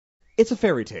it's a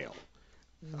fairy tale.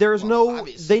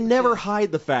 They never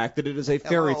hide the fact that it is a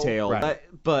fairy tale. Right.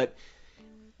 But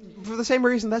for the same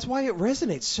reason, that's why it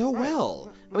resonates so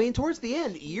well. I mean, towards the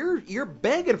end, you're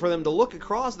begging for them to look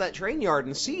across that train yard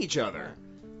and see each other.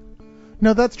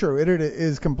 No, that's true. It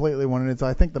is completely one. And it's,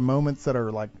 I think, the moments that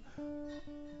are like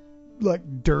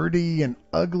dirty and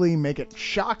ugly make it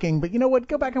shocking. But you know what?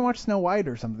 Go back and watch Snow White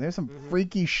or something. There's some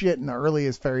freaky shit in the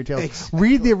earliest fairy tales. Exactly.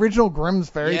 Read the original Grimm's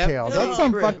fairy tales. That's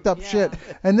some fucked up shit.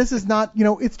 And this is not,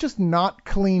 it's just not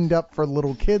cleaned up for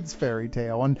little kids fairy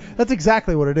tale. And that's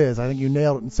exactly what it is. I think you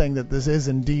nailed it in saying that this is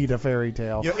indeed a fairy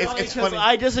tale. It's funny.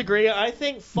 I disagree. I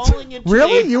think falling into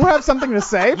Really? You have something to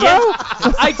say, bro?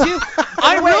 I do.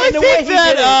 I really think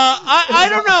that I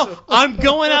don't know. I'm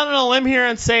going out on a limb here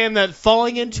and saying that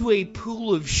falling into a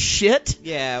pool of shit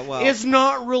is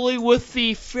not really with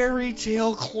the fairy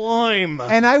tale climb.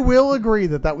 And I will agree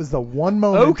that was the one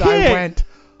moment I went,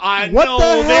 I what know the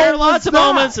hell there are lots was of that?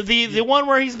 moments. The one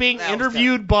where he's being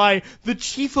interviewed by the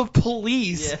chief of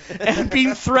police and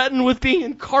being threatened with being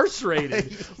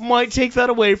incarcerated might take that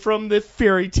away from the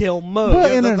fairy tale mode.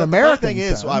 Well, in an American thing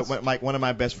is, sense. one of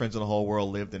my best friends in the whole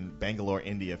world lived in Bangalore,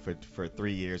 India for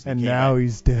 3 years. And now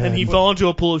he's dead. And he fell into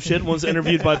a pool of shit and was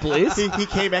interviewed by police. He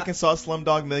came back and saw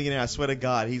Slumdog Millionaire. I swear to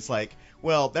God, he's like,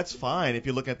 well, that's fine if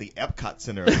you look at the Epcot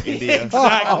Center in India.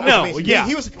 Exactly.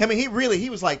 He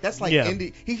was like, that's like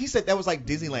India. He said that was like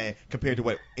Disneyland compared to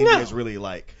what India is really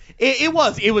like. It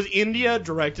was India,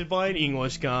 directed by an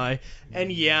English guy,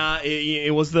 and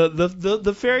it was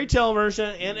the fairy tale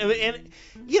version, and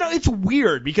it's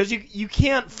weird because you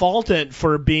can't fault it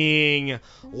for being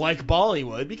like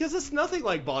Bollywood, because it's nothing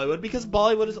like Bollywood, because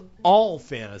Bollywood is all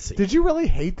fantasy. Did you really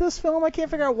hate this film? I can't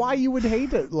figure out why you would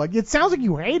hate it. Like, it sounds like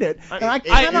you hate it, and I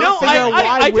cannot figure out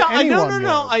why anyone would.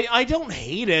 I don't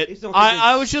hate it.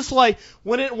 I was just like,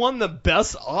 when it won the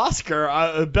Best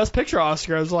Picture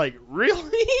Oscar, I was like,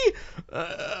 really?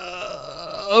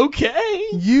 Okay.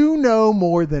 You know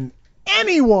more than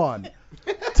anyone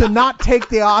to not take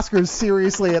the Oscars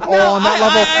seriously at all on that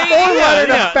level, or let it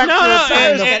affect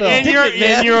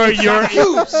your you're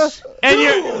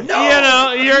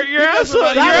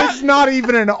absolutely that is not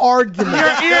even an argument.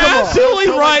 You're absolutely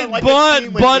right, but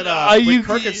when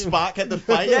Kirk and Spock had to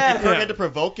fight, and Kirk had to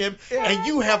provoke him, and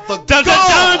you have the gall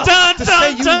to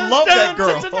say you love that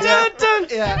girl.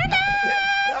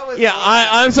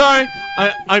 I'm sorry.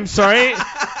 I'm sorry.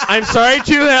 I'm sorry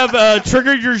to have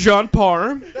triggered your Jean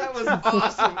Parr. That was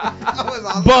awesome.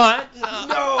 But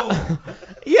no.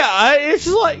 It's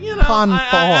just like,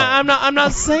 I'm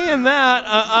not saying that.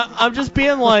 I'm just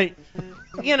being like,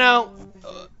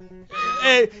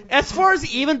 as far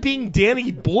as even being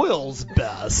Danny Boyle's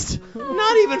best,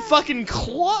 not even fucking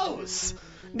close.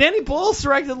 Danny Boyle's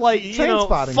directed like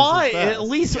five, at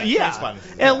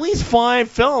least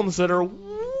five films that are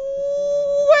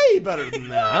way better than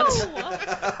that.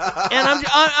 And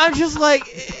I'm just like,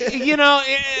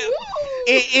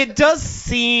 it does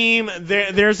seem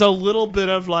there's a little bit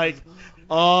of like,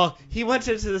 he went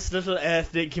into this little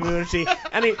ethnic community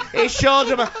and he showed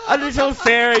them a little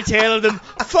fairy tale of them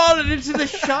falling into the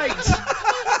shite.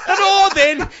 And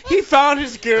then he found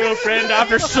his girlfriend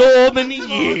after so many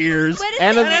years.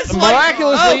 And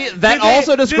miraculously, that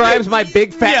also describes my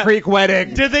big fat Greek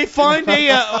wedding. Did they find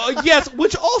yes,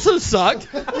 which also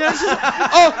sucked. Did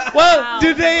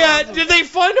they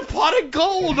find a pot of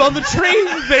gold on the train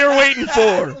they were waiting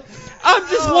for? I'm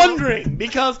just wondering,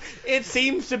 because it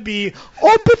seems to be a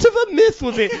bit of a myth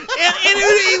with it. And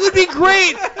it would be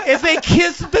great if they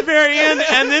kissed at the very end,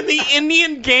 and then the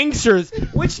Indian gangsters,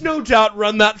 which no doubt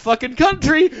run that fucking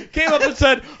country, came up and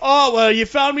said, oh, well, you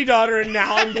found me, daughter, and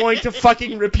now I'm going to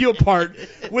fucking rip you apart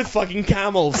with fucking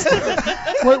camels.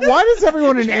 Why does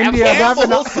everyone in India have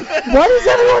an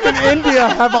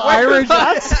Irish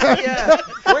accent?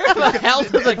 Where the hell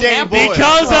is the camel?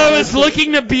 Because I was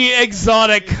looking to be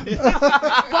exotic.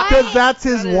 Because that's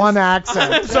his one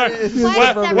accent. I'm sorry.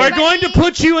 We're going to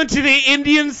put you into the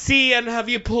Indian Sea and have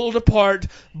you pulled apart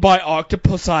by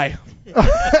octopusi.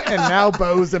 And now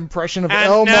Beau's impression of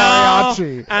El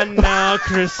Mariachi. And now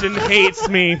Kristen hates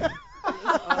me.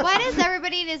 Why does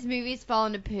everybody in his movies fall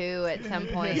into poo at some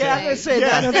point? Yeah, I'm going to say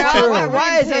that.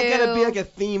 Why is that going to be like a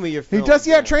theme of your film? He does,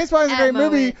 Trainspotting's a great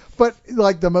movie, but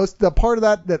like the part of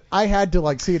that I had to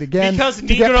like see it again. Because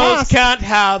Negroes can't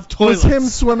have toilets. Was him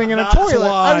swimming in a toilet.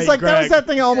 I was like, that was that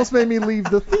thing that almost made me leave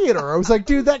the theater. I was like,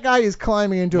 dude, that guy is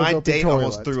climbing into a filthy toilet. My date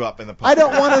almost threw up in the I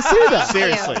don't want to see that.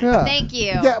 Seriously. Yeah. Thank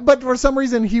you. Yeah, but for some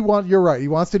reason you're right. He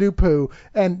wants to do poo,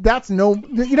 and that's you know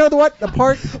what? The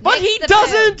part. But he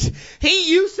doesn't.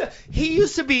 He used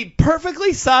used to be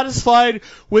perfectly satisfied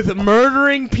with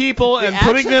murdering people and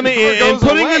putting them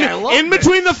in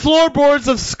between the floorboards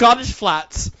of Scottish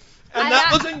flats. And that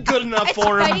wasn't good enough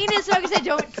for him. It's funny as well because I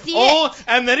don't see it.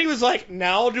 And then he was like,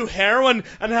 now I'll do heroin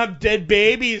and have dead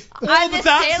babies. But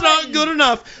that's not good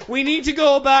enough. We need to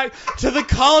go back to the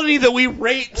colony that we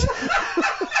raped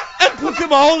and put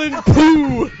them all in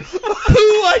poo.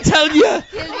 Poo, I tell you. And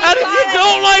if you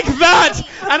don't like that,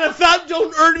 and if that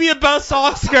don't earn me a Best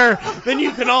Oscar, then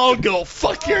you can all go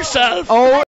fuck yourself. Oh.